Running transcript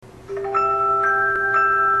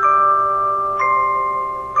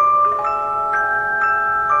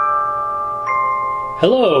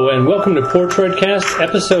Hello, and welcome to Portroidcast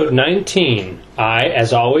episode 19. I,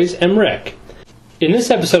 as always, am Rick. In this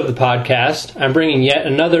episode of the podcast, I'm bringing yet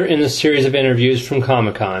another in the series of interviews from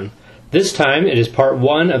Comic-Con. This time, it is part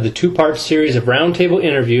one of the two-part series of roundtable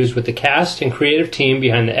interviews with the cast and creative team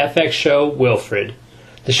behind the FX show Wilfred.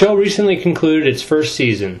 The show recently concluded its first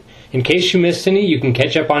season. In case you missed any, you can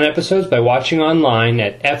catch up on episodes by watching online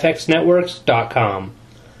at fxnetworks.com.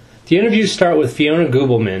 The interviews start with Fiona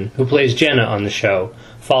Gubelman, who plays Jenna on the show,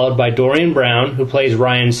 followed by Dorian Brown, who plays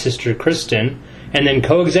Ryan's sister Kristen, and then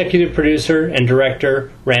co-executive producer and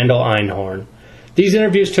director Randall Einhorn. These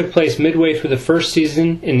interviews took place midway through the first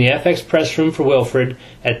season in the FX press room for Wilfred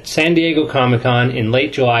at San Diego Comic-Con in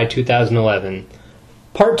late July 2011.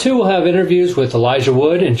 Part 2 will have interviews with Elijah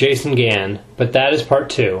Wood and Jason Gann, but that is Part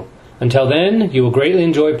 2. Until then, you will greatly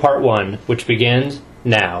enjoy Part 1, which begins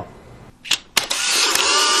now.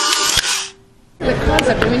 The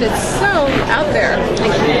concept, it's so out there.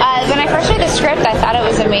 When I first read the script, I thought it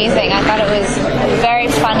was amazing. I thought it was very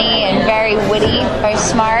funny and very witty, very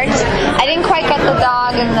smart. I didn't quite get the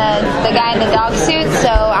dog and the guy in the dog suit, so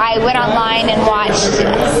I went online and watched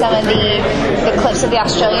some of the clips of the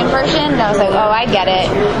Australian version, and I was like, oh, I get it.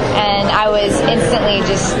 And I was instantly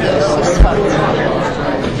just hooked.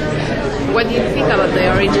 What do you think about the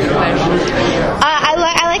original version?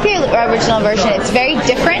 I like the original version. It's very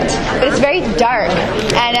different, but it's very dark,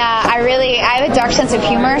 and I have a dark sense of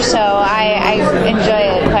humor, so I enjoy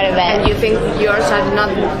it quite a bit. And you think yours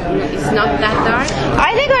is not that dark?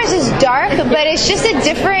 I think ours is dark, but it's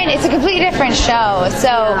a completely different show.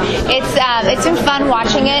 So it's been fun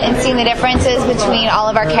watching it and seeing the differences between all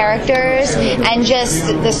of our characters and just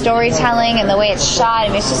the storytelling and the way it's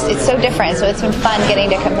shot. It's so different. So it's been fun getting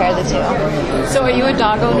to compare the two. So are you a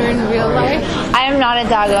dog owner in real life? I am not a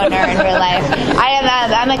dog owner in real life.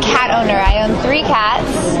 I'm a cat owner. I own 3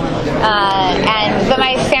 cats, but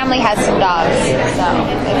my family has some dogs, so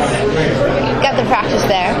it's got the practice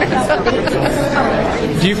there.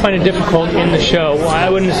 Do you find it difficult in the show? Well, I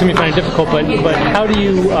wouldn't assume you find it difficult, but how do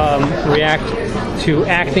you react to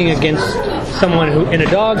acting against someone who in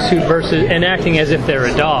a dog suit versus and acting as if they're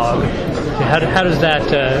a dog? How does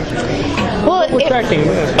that?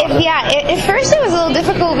 At first it was a little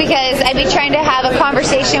difficult because I'd be trying to have a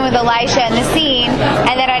conversation with Elijah in the scene,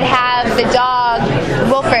 and then I'd have the dog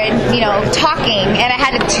Wilfred, talking, and I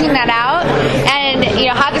had to tune that out. And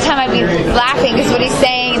half the time I'd be laughing because what he's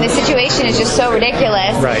saying, the situation is just so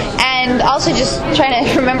ridiculous. Right. And also just trying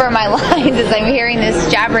to remember my lines as I'm hearing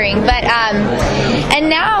this jabbering. But and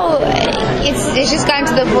now it's just gotten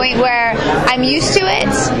to the point where I'm used to it.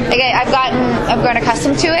 Like I've grown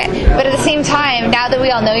accustomed to it. But at the same time, now that we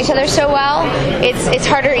all know each other so well, it's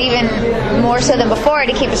harder even more so than before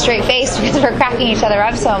to keep a straight face because we're cracking each other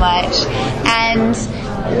up so much. And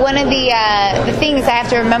one of the things I have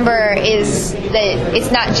to remember is that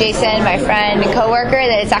it's not Jason, my friend and coworker,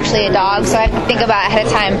 that it's actually a dog. So I have to think about ahead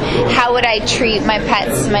of time, how would I treat my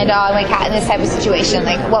pets, my dog, my cat in this type of situation?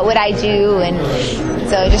 Like, what would I do? And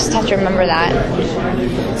so I just have to remember that.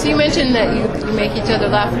 So you mentioned that you make each other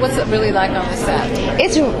laugh. What's it really like on the set?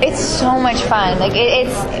 It's so much fun. Like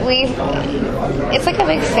it's like a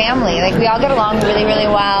big family. Like we all get along really, really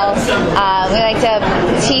well. We like to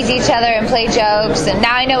tease each other and play jokes. And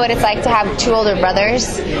now I know what it's like to have 2 older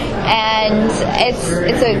brothers, and it's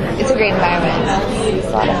a great environment. It's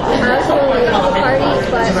a lot of fun. Absolutely, it's a party,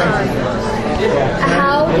 but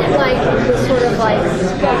how did the sort of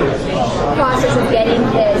process of getting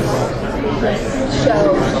this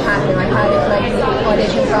show happen? How did the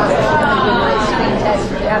audition process happen? Screen test?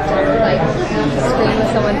 Did you have to screen with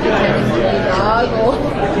someone pretending to be a dog?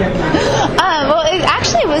 Well, it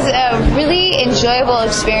actually was a really enjoyable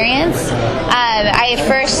experience. I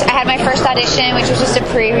had my first audition, which was just a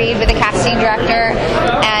pre-read with the casting director,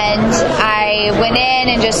 and I went in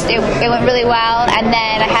and it went really well. And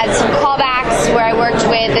then I had some callbacks where I worked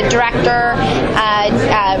with the director,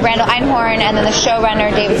 Randall Einhorn, and then the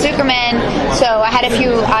showrunner, David Zuckerman. So I had a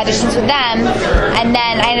few auditions with them, and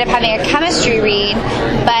then I ended up having a chemistry read,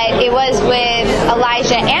 but it was with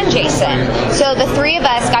Elijah and Jason. So the 3 of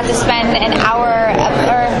us got to spend an hour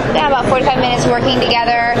or about 45 minutes working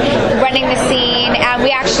together, running the scene, and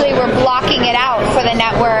we actually were blocking it out for the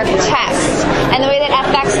network tests. And the way that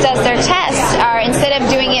FX does their tests are, instead of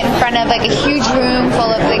doing it in front of a huge room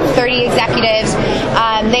full of 30 executives,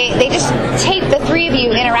 they just tape the 3 of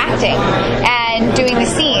you interacting and doing the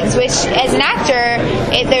scenes, which as an actor,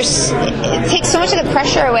 it takes so much of the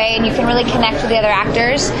pressure away, and you can really connect with the other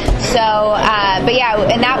actors. So, but yeah,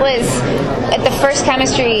 and that was at the first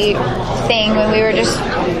chemistry thing when we were just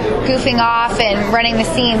goofing off and running the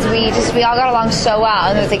scenes, we all got along so well,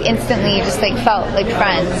 and it was like instantly just like felt like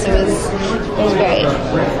friends. It was great.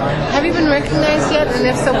 Have you been recognized yet? And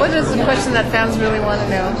if so, what is the question that fans really want to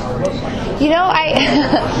know? You know,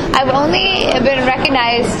 I've only been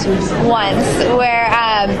recognized once, where,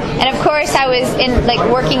 and of course I was in like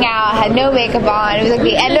working out, had no makeup on. It was like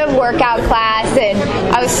the end of workout class, and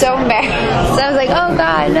I was so embarrassed. So I was like, oh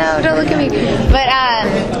God, no, don't look at me.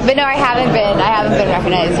 But no, I haven't been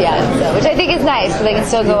recognized yet. So, which I think is nice, so they can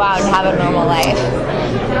still go out and have a normal life.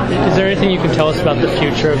 Is there anything you can tell us about the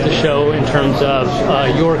future of the show in terms of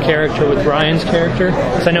your character with Ryan's character?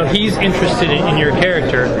 Because I know he's interested in your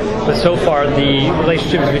character, but so far the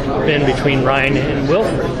relationship has been between Ryan and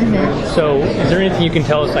Wilfred. Mm-hmm. So is there anything you can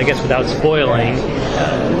tell us, I guess, without spoiling?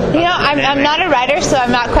 I'm not a writer, so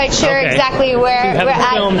I'm not quite sure exactly where we're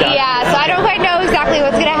at. Yeah, so I don't quite know exactly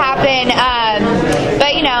what's going to happen.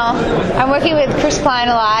 But I'm working with Chris Klein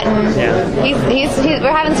a lot, and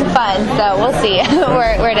we're having some fun. So we'll see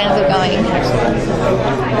where it ends up going.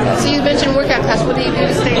 So you mentioned workout class. What do you do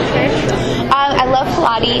to stay in shape? I love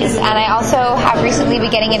Pilates, and I also have recently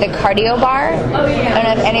been getting into cardio bar. I don't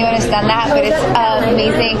know if anyone has done that, but it's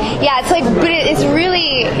amazing. Yeah,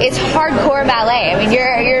 it's hardcore ballet. I mean,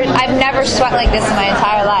 I've never sweat like this in my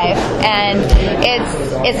entire life, and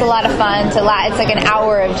it's a lot of fun. It's like an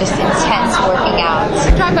hour of just intense working out.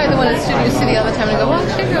 I drive by the one at Studio City all the time and go, well, I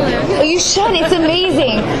should go there. Oh, you should. It's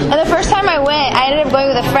amazing. And the first time I went, I ended up going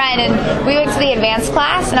with a friend, and we went to the advanced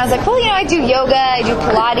class, and I was like, well, I do yoga, I do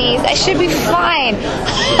Pilates, I should be fine.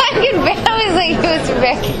 It was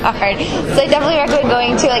very hard. So I definitely recommend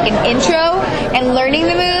going to like an intro and learning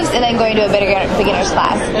the moves, and then going to a beginner's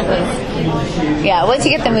class. Once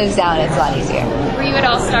you get the moves down, it's a lot easier. Were you at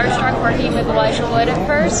all starstruck working with Elijah Wood at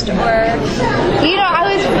first, or?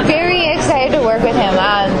 I was very excited to work with him.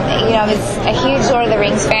 I was a huge Lord of the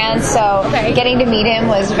Rings fan, so getting to meet him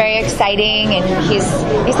was very exciting, and he's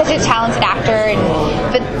such a talented actor.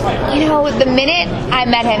 But the minute I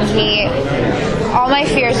met him, all my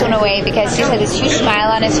fears went away, because he just had this huge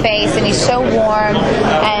smile on his face, and he's so warm,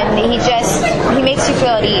 and he makes you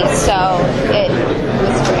feel at ease. So it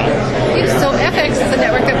was great. So FX is a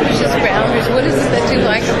network that pushes boundaries. What is it that you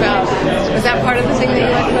like about? Was that part of the thing that you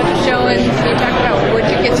like about the show? And you talk about what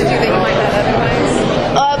you get to do that you might not otherwise.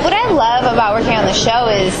 What I love about working on the show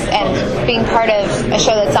and being part of a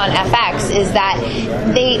show that's on FX, is that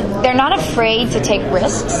they're not afraid to take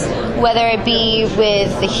risks, whether it be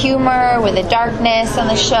with the humor, with the darkness on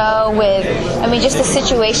the show, just the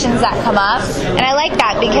situations that come up. And I like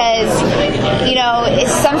that, because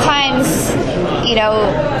it's sometimes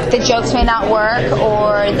the jokes may not work,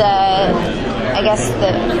 or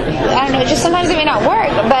just sometimes it may not work,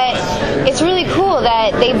 but it's really cool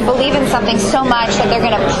that they believe in something so much that they're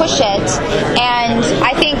going to push it. And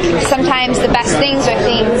I think sometimes the best things are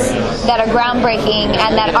things that are groundbreaking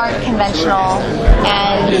and that aren't conventional.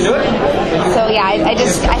 And so I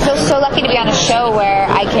feel so lucky to be on a show where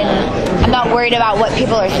I'm not worried about what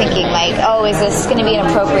people are thinking, like, oh, is this going to be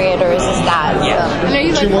inappropriate, or is this that?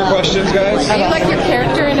 So. Two more questions, guys. Do you like your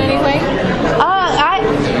character in any way?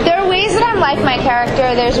 There are ways that I'm like my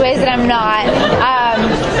character. There's ways that I'm not.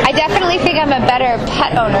 I definitely think I'm a better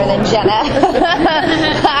pet owner than Jenna.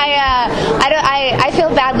 I feel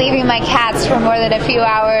bad leaving my cats for more than a few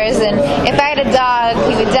hours, and if I had a dog,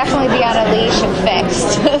 he would definitely be on a leash and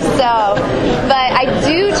fixed. But I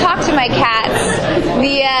do talk to my cats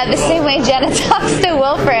the same way Jenna talks to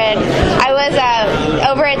Wilfred. I was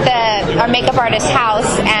over at our makeup artist's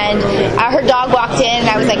house, and her dog walked in, and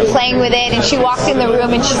I was like playing with it, and she walked in the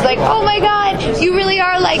room, and she's like, oh my God, you really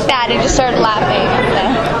are like that, and just started laughing.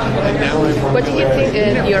 What do you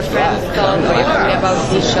think your friends thought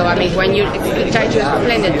about this show? I mean, when you try to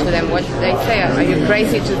explain it to them, what do they say? Are you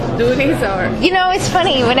crazy to do this, or? It's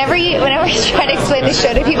funny. Whenever you try to explain the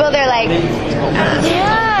show to people, they're like,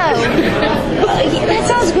 yeah, that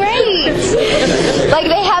sounds great. Like,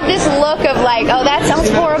 they have this look of like, oh, that sounds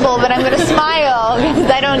horrible, but I'm going to smile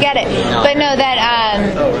because I don't get it. But no,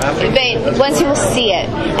 once people see it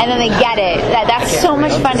and then they get it, that's so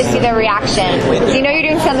much fun to see their reaction. Because you're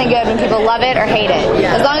doing something good when people love it or hate it.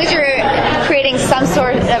 As long as you're creating some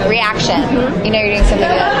sort of reaction, you're doing something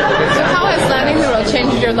good. So how has landing the role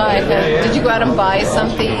changed your life? Did you go out and buy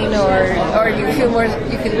something, or you feel more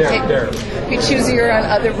you can choose your on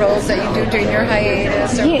other roles that you do during your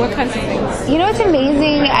hiatus, or what kinds of things? It's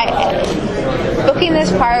amazing. Booking booking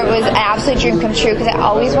this part was an absolute dream come true because I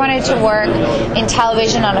always wanted to work in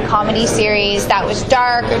television on a comedy series that was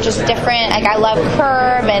dark or just different. Like I love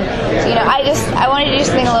Curb, and I wanted to do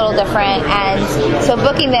something a little different. And so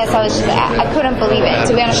booking this, I couldn't believe it,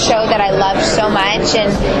 to be on a show that I loved so much.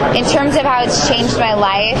 And in terms of how it's changed my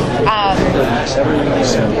life, I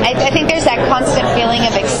think there's that constant feeling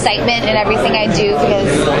of excitement in everything I do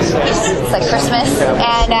because it's like Christmas,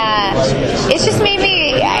 and it's just made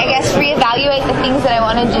me, I guess, reevaluate the things that I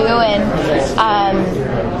want to do. And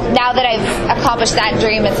now that I've accomplished that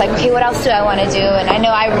dream, it's like, okay, what else do I want to do? And I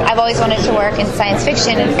know I've always wanted to work in science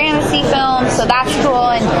fiction and fantasy films, so that's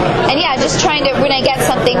cool. And yeah, just trying to, when I get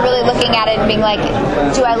something, really looking at it and being like,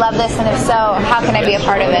 do I love this? And if so, how can I be a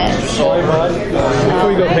part of it?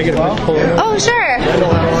 Before you go, take it off. Oh, sure.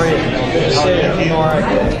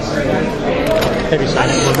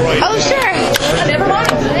 Oh, sure. Never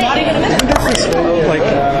mind. Not even a minute.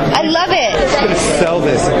 I love it. He's going to sell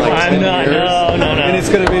this in like 10 years. No. And he's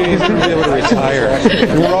going to be able to retire.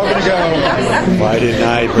 We're all going to go, why didn't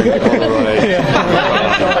I bring the Polaroid?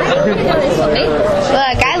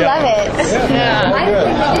 Look, I love it.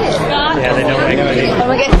 Yeah, they don't make it. Oh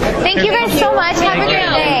my God. Thank you guys so much. Have a great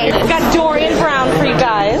day. We've got Dorian Brown for you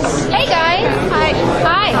guys. Hey guys. Hi.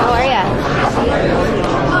 Hi. How are ya?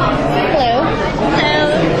 Hello.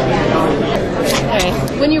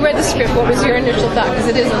 When you read the script, what was your initial thought? Because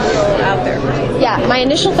it is a little out there. Yeah, my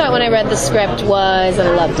initial thought when I read the script was that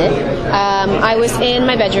I loved it. I was in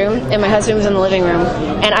my bedroom, and my husband was in the living room,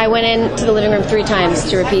 and I went into the living room 3 times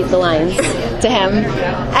to repeat the lines to him.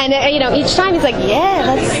 And each time he's like,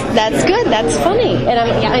 "Yeah, that's good, that's funny," and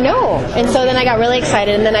I know. And so then I got really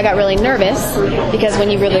excited, and then I got really nervous because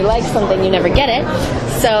when you really like something, you never get it.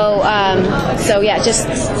 So yeah, just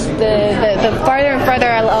the farther and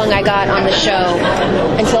farther along I got on the show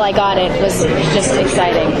until I got it was just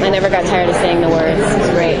exciting. I never got tired of saying the words. It was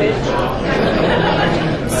great.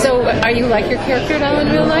 So, are you like your character now in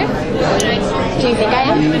real life? Do you think I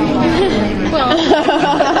am? Well,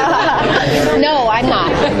 no, I'm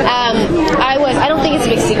not. I don't think it's a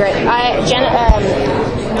big secret.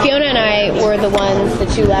 Fiona and I were the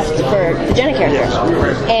two left for the Jenna character,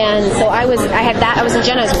 and so I was in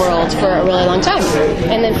Jenna's world for a really long time,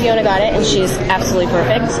 and then Fiona got it, and she's absolutely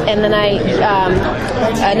perfect, and then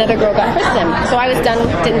another girl got Kristen, so I was done.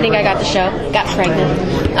 Didn't think I got the show, got pregnant,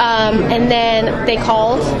 and then they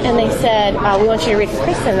called and they said, "We want you to read for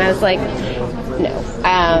Kristen," and I was like, no.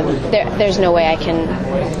 There's no way I can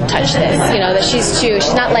touch this. That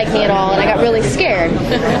she's not like me at all, and I got really scared.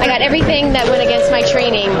 I got everything that went against my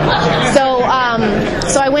training. So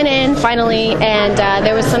I went in finally, and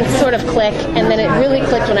there was some sort of click, and then it really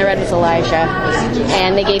clicked when I read with Elijah,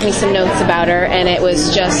 and they gave me some notes about her, and it was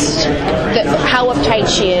just how uptight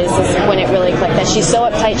she is when it really clicked. That she's so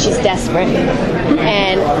uptight, she's desperate,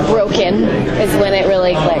 and broken is when it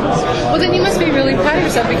really clicked. well, then you must be really proud of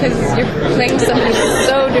yourself because you're playing somebody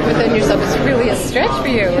so different than yourself. It's really a stretch for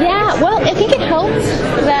you. Right? Yeah, well, I think it helped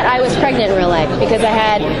that I was pregnant in real life because I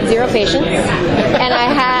had 0 patience, and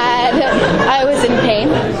I was in pain,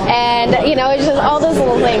 and it's just all those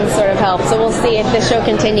little things sort of help. So we'll see if the show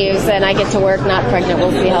continues and I get to work not pregnant.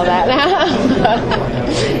 We'll see how that.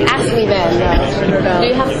 Ask me then. No. Do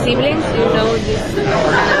you have siblings?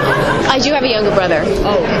 I do have a younger brother.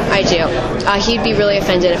 Oh, I do. He'd be really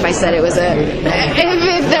offended if I said it was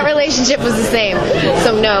if that relationship was the same.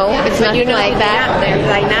 So no, it's nothing like that. They're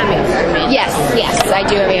dynamics. Yes, I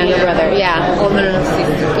do have a younger brother. Yeah.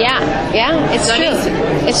 It's true.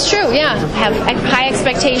 It's true. Yeah, have high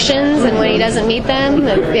expectations, and when he doesn't meet them,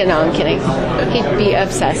 I'm kidding. He'd be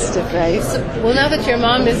obsessed, right? Well, now that you're a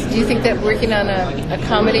mom, do you think that working on a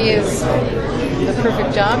comedy is the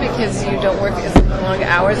perfect job because you don't work as long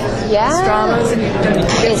hours as dramas? And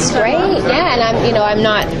it's great. Yeah, and I'm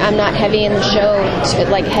not heavy in the show,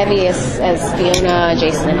 like heavy as Fiona,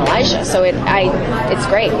 Jason, and Elijah. So it's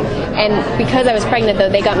great. And because I was pregnant, though,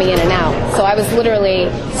 they got me in and out. So I was literally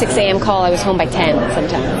 6 a.m. call. I was home by 10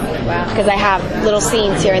 sometimes. Wow. Because I have little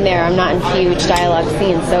scenes here and there. I'm not in huge dialogue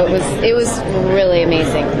scenes. So it was really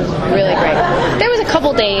amazing. Really great. There was a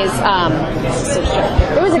couple days.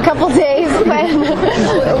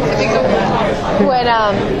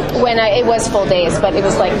 when it was full days, but it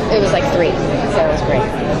was like 3. So it was great.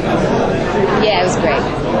 Yeah, it was great.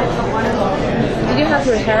 Did you have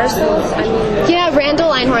rehearsals? Yeah,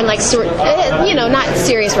 Randall Einhorn likes to, not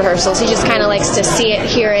serious rehearsals. He just kind of likes to see it,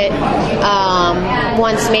 hear it,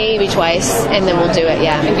 once, maybe twice, and then we'll do it,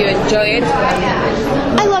 yeah. And you enjoy it?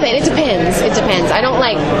 I love it. It depends. I don't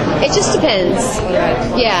like, it just depends.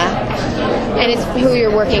 Yeah. And it's who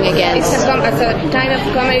you're working against. It's a kind of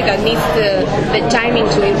comedy that needs the timing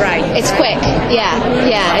to be right. It's quick.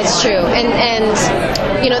 Yeah, it's true.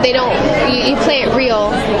 And you know, they don't. You play it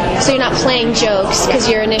real, so you're not playing jokes because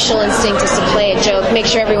your initial instinct is to play a joke, make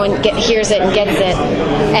sure everyone hears it and gets it.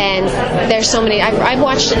 And there's so many. I've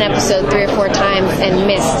watched an episode 3 or 4 times and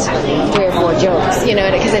missed 3 or 4 jokes. You know,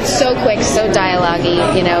 because it's so quick, so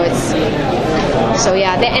dialogue-y. You know, it's. So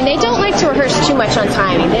yeah, and they don't like to rehearse too much on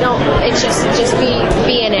timing. They don't. It's just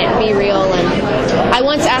be in it, be real. And I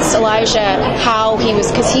once asked Elijah how he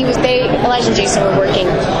was, because Elijah and Jason were working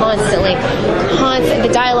constantly. The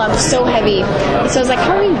dialogue was so heavy. So I was like,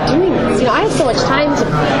 how are you doing this? You know, I have so much time to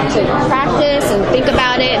practice and think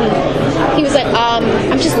about it. And he was like,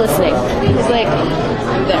 I'm just listening. He was like,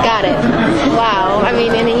 got it. Wow. I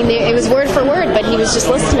mean, and he knew it was word for word, but he was just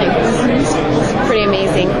listening. It's pretty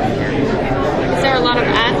amazing. Is there a lot of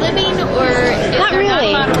ad-libbing, or is Not there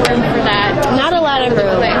really. not a lot of room for that? Not a lot of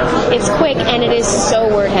room. It's quick, and it is so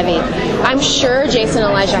word-heavy. I'm sure Jason and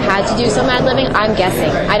Elijah had to do some ad-libbing. I'm guessing.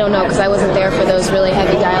 I don't know, because I wasn't there for those really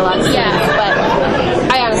heavy dialogue scenes. Yeah. But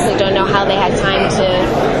I honestly don't know how they had time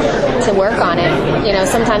to work on it. You know,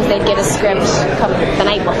 sometimes they'd get a script the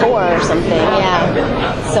night before or something.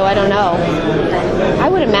 Yeah. So I don't know. I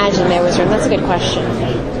would imagine there was room. That's a good question.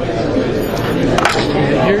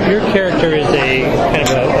 Your character is a kind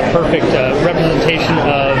of a perfect representation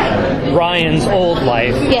of Ryan's old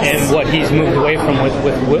life and what he's moved away from with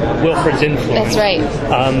Wilfred's influence. That's right.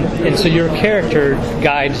 And so your character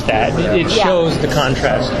guides that. It shows the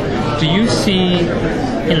contrast. Do you see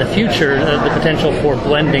in the future the potential for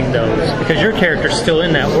blending those? Because your character's still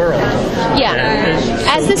in that world. Yeah.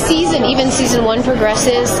 As the season, even season 1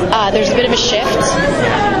 progresses, there's a bit of a shift.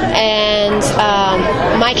 And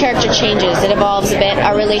my character changes. It evolves a bit.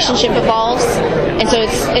 Our relationship evolves. And so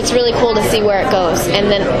it's really cool to see where it goes. And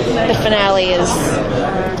then the finale is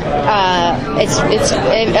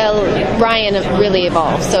Ryan really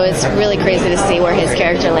evolves. So it's really crazy to see where his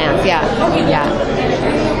character lands. Yeah.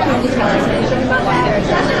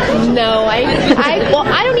 No, I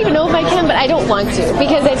don't even know if I can, but I don't want to,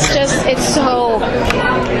 because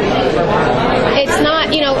it's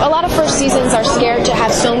not, you know, a lot of first seasons are scared to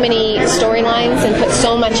have so many storylines and put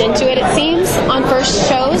so much into it seems, on first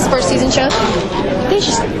season shows. They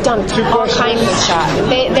just dumped all kinds of stuff.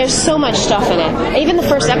 There's so much stuff in it. Even the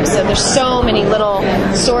first episode, there's so many little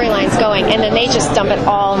storylines going, and then they just dump it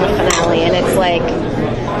all in the finale, and it's like,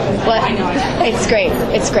 but it's great.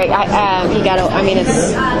 It's great.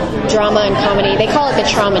 It's drama and comedy. They call it the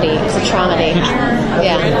traumedy. It's a traumedy.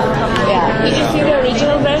 Yeah. Did you see the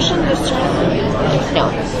original version this time? No,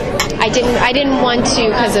 I didn't want to,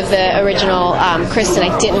 because of the original Kristen. I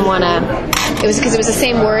didn't want to. It was because it was the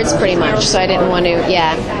same words pretty much, so I didn't want to.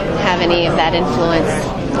 Have any of that influence.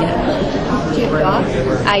 Yeah. Do you have dogs?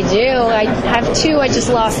 I do. I have 2. I just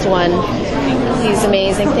lost one. He's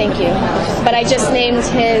amazing. Thank you. But I just named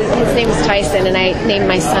his name is Tyson, and I named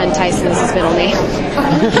my son Tyson as his middle name.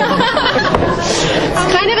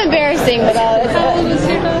 It's kind of embarrassing, but how old was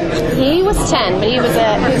your dog? he was 10, but he was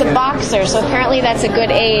a boxer, so apparently that's a good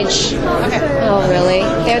age. Okay. Oh, really?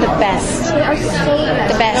 They're the best. They are so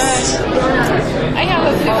The best. I have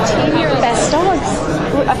a 15-year-old. Best dogs.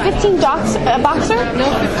 A 15 dogs, a boxer?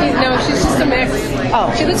 No, 15. No, she's just a mix.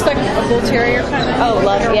 Oh. She looks like a bull terrier kind of. Oh,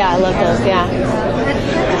 I love those, yeah.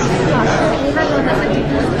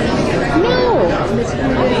 No.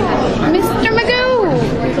 Mr. Magoo.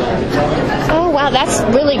 Oh, wow, that's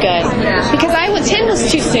really good. Because 10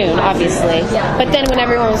 was too soon, obviously. But then when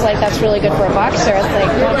everyone was like, that's really good for a boxer, it's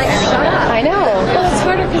like, shut up. I know. Well, it's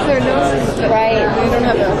harder because their noses. Right. We don't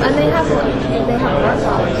have those. And they have more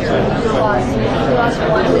problems. He lost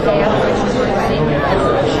one the day after she was wedding.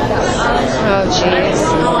 Oh, jeez.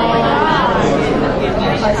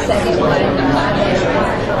 A second one.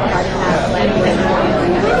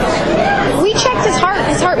 We checked his heart.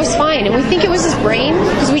 His heart was fine, and we think it was his brain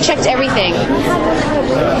because we checked everything.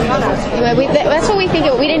 That's what we think.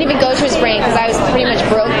 We didn't even go to his brain because I was pretty much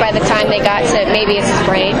broke by the time they got to maybe it's his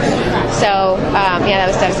brain. So that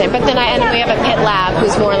was devastating. But then we have a pit lab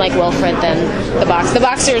who's more like Wilfred than the boxer. The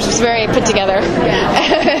boxer is very put together,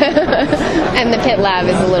 and the pit lab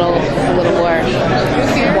is a little more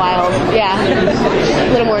wild. Yeah,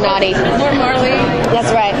 a little more naughty. More Marley.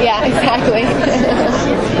 That's right. Yeah, exactly.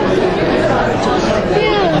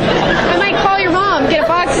 Yeah, I might call your mom. Get a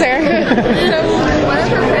boxer.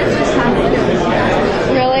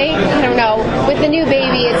 Really? I don't know. With the new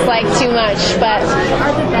baby, it's like too much. But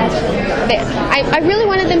I really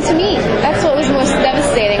wanted them to meet. That's what was most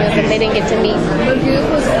devastating, was that they didn't get to meet.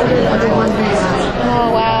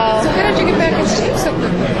 Oh, wow. So how did you get back in shape so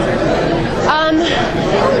quickly? I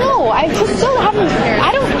don't know. I just still haven't.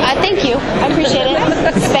 Thank you. I appreciate it.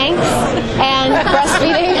 Spanx. And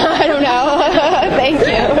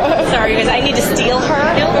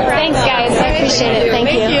appreciate it.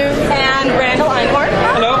 Thank you. And Randall Einhorn.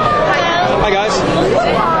 Hello. Hi, guys.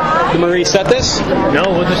 Did Marie set this? No,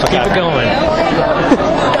 we'll just keep it going.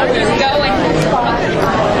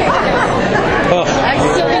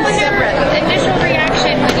 So initial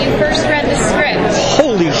reaction when you first read the script.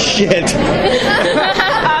 Holy shit.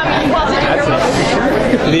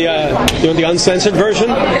 The uncensored version?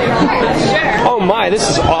 Sure. Oh my, this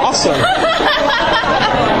is awesome.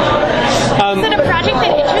 Is it a project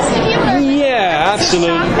that interested you? Or Yeah,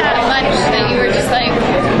 absolutely. that much that you were just like,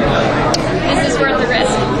 is this worth the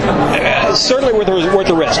risk? Certainly worth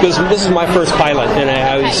the risk. This is my first pilot, and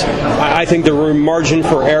I think the margin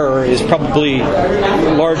for error is probably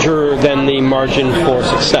larger than the margin for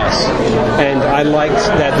success. And I liked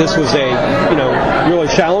that this was a really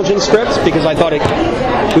challenging script because I thought we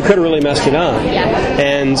could have really messed it up. Yeah.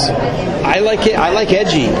 And I like it. I like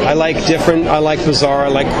edgy. I like different. I like bizarre. I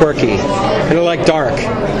like quirky, and I like dark.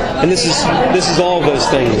 And this is all of those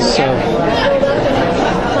things. So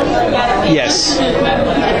yes.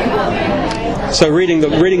 So reading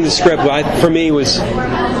the script for me was, I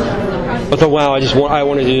thought, wow, I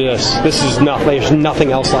want to do this. There's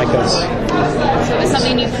nothing else like this. So it was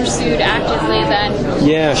something you pursued actively then?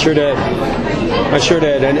 Yeah, sure did. I sure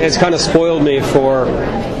did, and it's kind of spoiled me for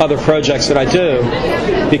other projects that I do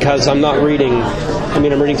because I'm not reading. I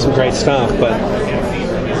mean, I'm reading some great stuff, but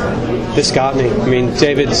this got me. I mean,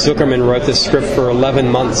 David Zuckerman wrote this script for 11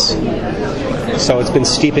 months. So it's been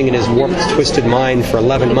steeping in his warped, twisted mind for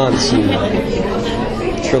 11 months. And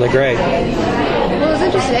it's really great. Well, it was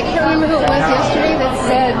interesting. I can't remember who it was yesterday that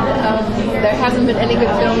said there hasn't been any good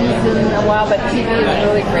films in a while, but TV is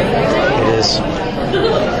really great.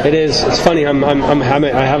 It is. It's funny. I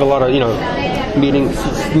have a lot of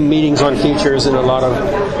meetings on features and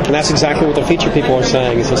and that's exactly what the feature people are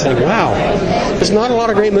saying. Is they're saying, wow, there's not a lot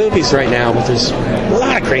of great movies right now, but there's a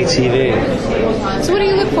lot of great TV. So what do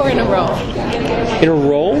you look for in a role? In a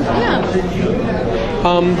role? Yeah.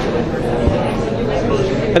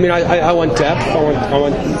 I mean, I want depth. I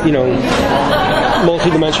want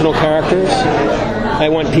multi-dimensional characters. I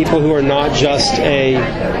want people who are not just a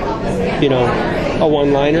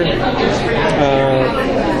one-liner.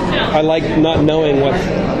 I like not knowing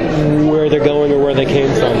where they're going or where they came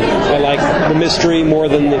from. I like the mystery more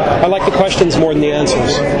than I like the questions more than the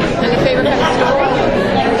answers. Any favorite kind of story?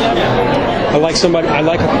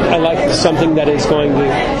 I like something that is going to.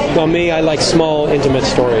 Well, me, I like small, intimate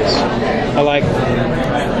stories. I like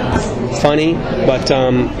funny, but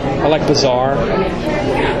I like bizarre.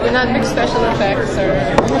 They're not big special effects, or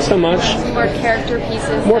not so much. More character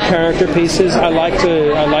pieces. More character pieces. I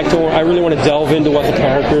really want to delve into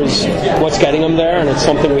what's getting them there, and it's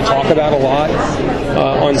something we talk about a lot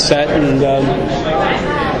on set. And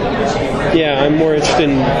I'm more interested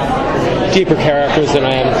in deeper characters than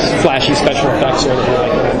I am flashy special effects or anything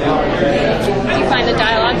like that. Do you find the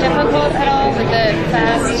dialogue difficult at all with the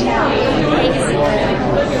fast pace?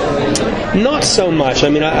 Not so much. I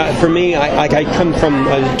mean, for me, I come from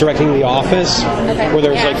directing The Office, where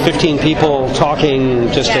there's like 15 people talking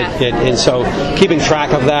and so keeping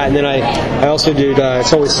track of that. And then I also do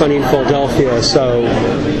It's Always Sunny in Philadelphia, so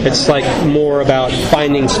it's like more about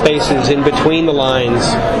finding spaces in between the lines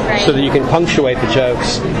so that you can punctuate the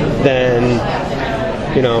jokes than,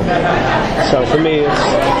 so for me it's...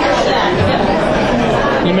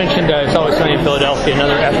 You mentioned It's Always Sunny in Philadelphia,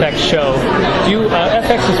 another FX show.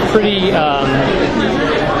 FX is pretty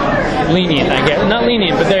lenient, I guess. Not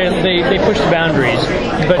lenient, but they push the boundaries.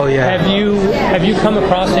 But have you come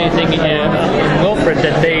across anything in Wilfred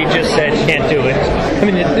that they just said can't do it? I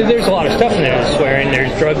mean, there's a lot of stuff in there. There's swearing,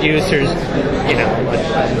 there's drug use, there's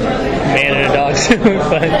man in a dog suit.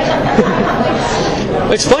 But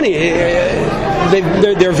it's funny.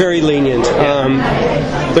 They're very lenient.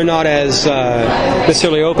 They're not as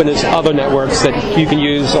necessarily open as other networks that you can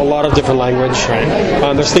use a lot of different language.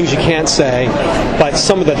 There's things you can't say, but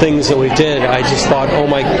some of the things that we did, I just thought,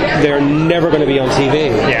 they're never going to be on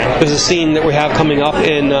TV. Yeah. There's a scene that we have coming up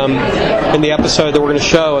in the episode that we're going to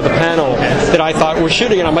show at the panel that I thought we're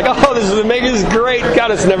shooting, and I'm like, this is great.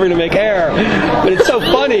 God, it's never going to make air, but it's so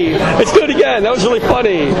funny. Let's do it again. That was really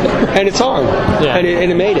funny, and it's on, and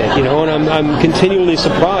it made it. And I'm continually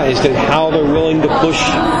surprised at how they're willing to push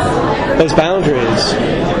those boundaries.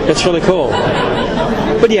 It's really cool.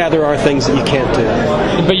 But yeah, there are things that you can't do.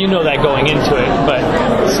 But you know that going into it. But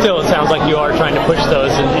still, it sounds like you are trying to push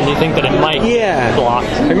those, and you think that it might block.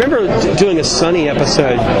 I remember doing a Sunny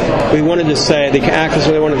episode. We wanted to say, the actors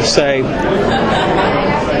really wanted to say,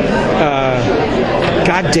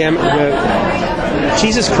 God damn it,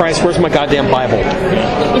 Jesus Christ, where's my goddamn Bible?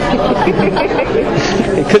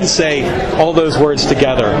 It couldn't say all those words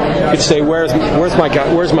together. It could say, where's my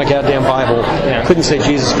goddamn Bible? Yeah. Couldn't say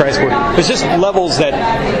Jesus Christ. There's just levels that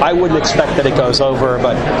I wouldn't expect that it goes over,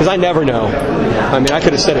 but because I never know. I mean, I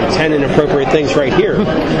could have said 10 inappropriate things right here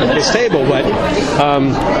at this table, but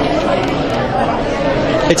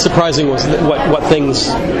it's surprising what things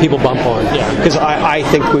people bump on. Because I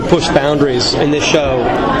think we push boundaries in this show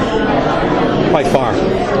quite far.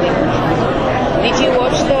 Did you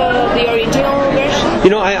watch the original version? You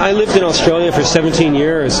know, I lived in Australia for 17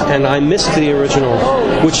 years, and I missed the original,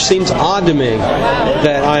 which seems odd to me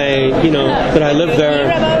that I lived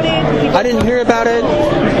there. I didn't hear about it.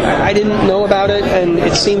 I didn't know about it, and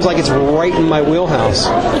it seems like it's right in my wheelhouse.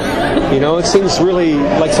 You know, it seems really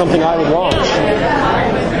like something I would watch.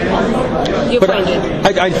 But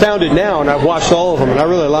I found it now, and I've watched all of them, and I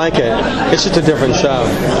really like it. It's just a different show.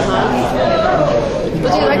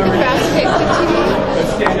 Would you like the fast pace of TV?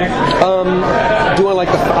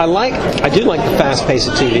 I do like the fast pace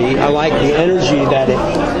of TV. I like the energy that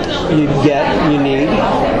you need.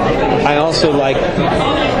 I also like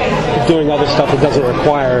doing other stuff that doesn't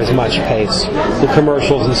require as much pace, the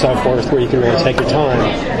commercials and so forth, where you can really take your time.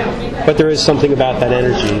 But there is something about that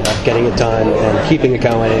energy of getting it done and keeping it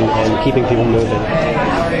going and keeping people moving.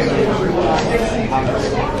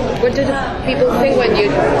 What do people think when you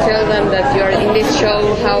tell them that you're in this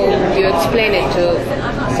show? How you explain it to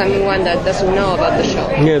someone that doesn't know about the show?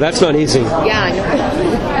 Yeah, that's not easy. Yeah, I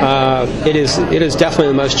know. It is definitely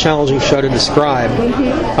the most challenging show to describe.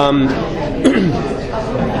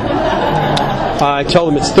 I tell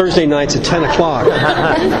them it's Thursday nights at 10 o'clock.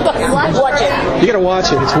 Watch it. You gotta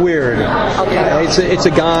watch it. It's weird. Okay. It's a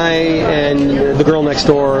guy and the girl next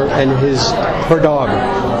door and her dog,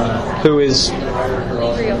 who is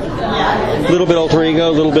a little bit alter ego,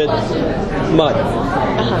 a little bit mud.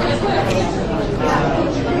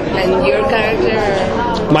 And your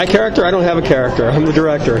character? My character? I don't have a character. I'm the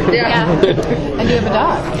director. Yeah. And you have a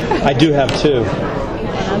dog. I do have two.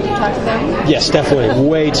 Do you talk to them? Yes, definitely.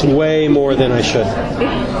 Way more than I should.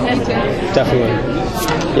 Definitely.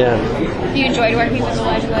 Yeah. Have you enjoyed working with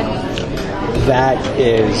Elijah Wood? That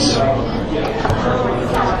is...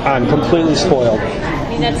 I'm completely spoiled. I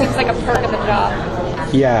mean, that seems like a perk of the job.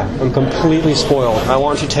 Yeah, I'm completely spoiled. I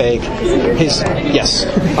want to take his... Yes.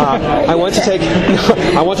 I want to take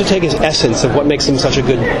his essence of what makes him such a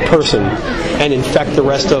good person and infect the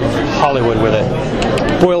rest of Hollywood with it.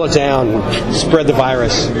 Boil it down, spread the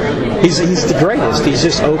virus. He's the greatest. He's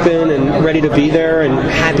just open and ready to be there and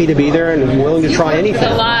happy to be there and willing to try anything.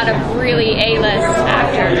 A lot of really A-list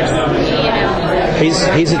actors, you know.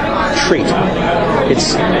 He's a treat.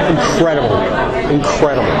 It's incredible.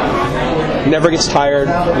 Never gets tired.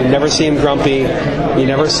 You never see him grumpy. You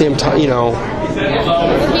never see him, Well,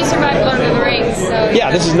 he survived Lord of the Rings, so... Yeah,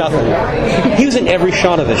 this is nothing. He was in every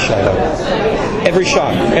shot of this show, though. Every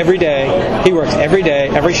shot. Every day. He works every day,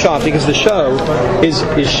 every shot, because the show is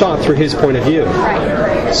shot through his point of view.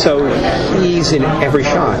 Right. So he's in every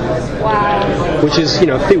shot. Wow. Which is,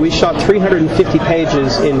 we shot 350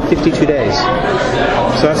 pages in 52 days.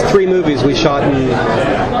 So that's 3 movies we shot in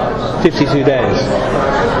 52 days.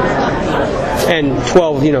 And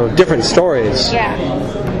 12, different stories. Yeah.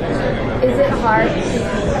 Is it hard to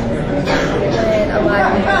when a lot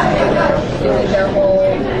of people doing their whole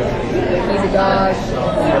he's a dog? Is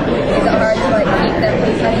it hard to keep them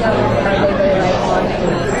from setting up? Are they really on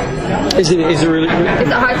it? Is it really? Is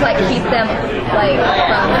it hard to keep them from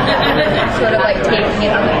sort of taking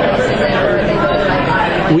it other places, or are they really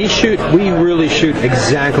We really shoot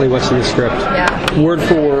exactly what's in the script. Yeah. Word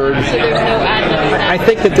for word. So there's no ad-lib. I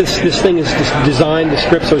think that this thing is just designed. The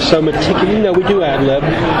scripts are so meticulous. We do ad-lib,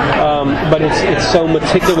 but it's so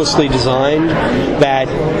meticulously designed that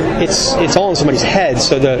it's all in somebody's head.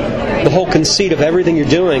 So the whole conceit of everything you're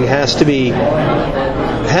doing has to be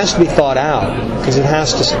thought out, because it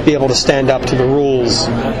has to be able to stand up to the rules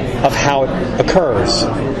of how it occurs.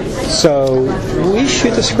 So we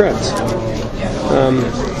shoot the script.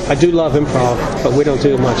 I do love improv, but we don't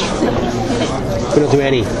do much. We don't do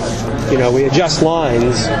any. We adjust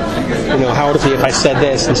lines. How would it be if I said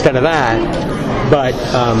this instead of that? But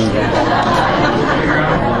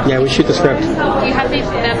we shoot the script. Do you have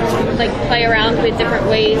them play around with different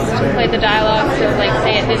ways to play the dialogue? So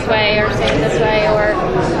say it this way or say it this way, or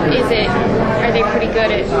are they pretty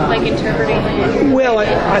good at interpreting it? Well,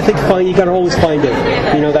 I think you got to always find it.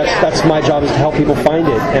 That's my job, is to help people find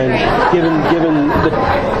it. And given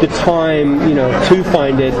the time to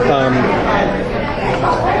find it,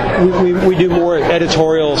 we do more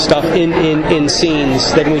editorial stuff in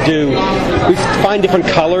scenes than we do. We find different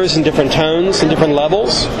colors and different tones and different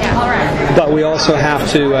levels, but we also have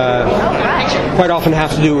to quite often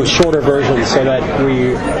have to do shorter versions so that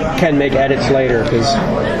we can make edits later, because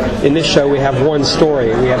in this show we have one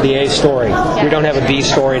story. We have the A story. We don't have a B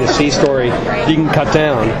story and a C story you can cut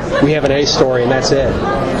down. We have an A story and that's it.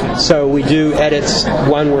 So we do edits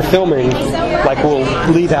when we're filming, like we'll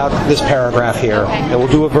leave out this paragraph here, and we'll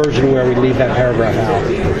do a version where we leave that paragraph out.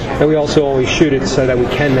 And we also always shoot it so that we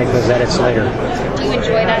can make those edits later. Do you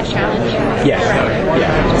enjoy that challenge? Yeah.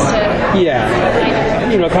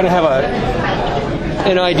 Kind of have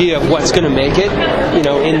an idea of what's going to make it,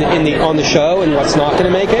 on the show, and what's not going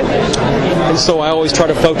to make it. And so I always try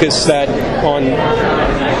to focus that on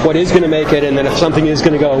what is going to make it, and then if something is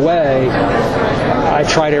going to go away, I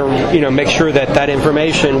try to, make sure that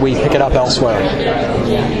information, we pick it up elsewhere.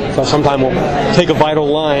 So sometimes we'll take a vital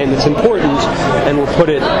line that's important, and we'll put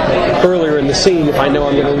it earlier in the scene if I know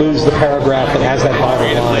I'm going to lose the paragraph that has that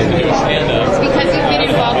vital line. It's because you've been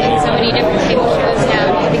involved in so many different cable shows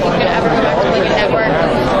now. Do you think you're going to ever come back to like a network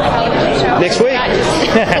television show? Next week.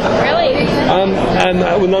 Really?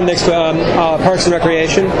 Not next week. Parks and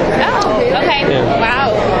Recreation. Oh, okay. Yeah. Wow.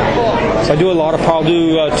 Cool. So I'll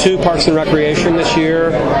do 2 Parks and Recreation this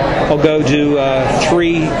year. I'll go do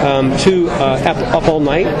 2 Up All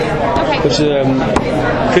Night, which is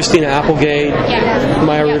Christina Applegate,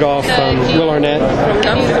 Maya Rudolph, Will Arnett.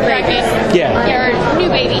 Yeah. Your new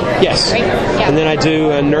baby. Yes. Right? Yeah. And then I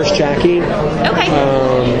do Nurse Jackie. Okay.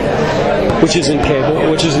 Which is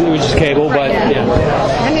cable, but yeah.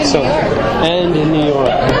 And in New York.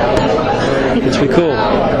 Which would be cool.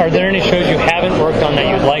 Are there any shows you haven't worked on that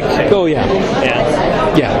you'd like to? Oh, yeah.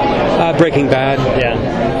 Breaking Bad. Yeah.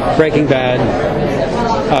 Breaking Bad.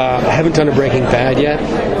 I haven't done a Breaking Bad yet.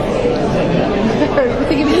 I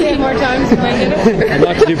think if you had more time, you might do it. I'd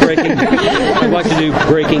like to do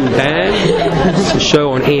Breaking Bad. It's a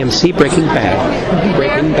show on AMC, Breaking Bad.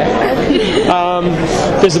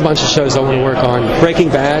 There's a bunch of shows I want to work on. Breaking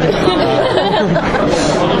Bad.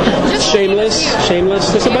 Shameless.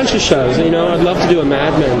 There's a bunch of shows. I'd love to do a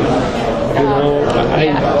Mad Men.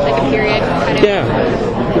 Like a period kind of. Yeah.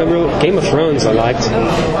 Remember Game of Thrones? I liked.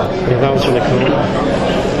 That was really cool.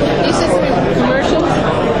 You said some commercials.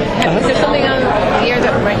 Is there something on the air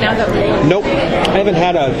that right now that? Nope. I haven't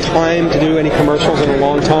had a time to do any commercials in a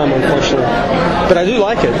long time, unfortunately. But I do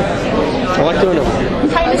like it. I like doing it.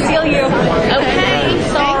 Time to seal you. Okay.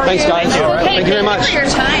 Sorry. Thanks, guys. Thank you very much. For your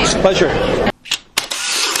time. Pleasure.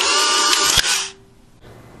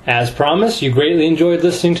 As promised, you greatly enjoyed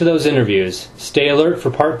listening to those interviews. Stay alert for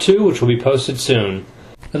part 2, which will be posted soon.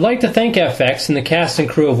 I'd like to thank FX and the cast and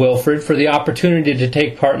crew of Wilfred for the opportunity to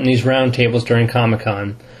take part in these roundtables during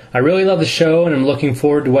Comic-Con. I really love the show, and I'm looking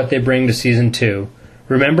forward to what they bring to Season 2.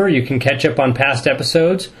 Remember, you can catch up on past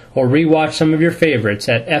episodes or rewatch some of your favorites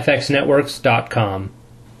at fxnetworks.com.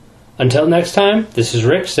 Until next time, this is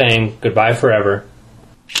Rick saying goodbye forever.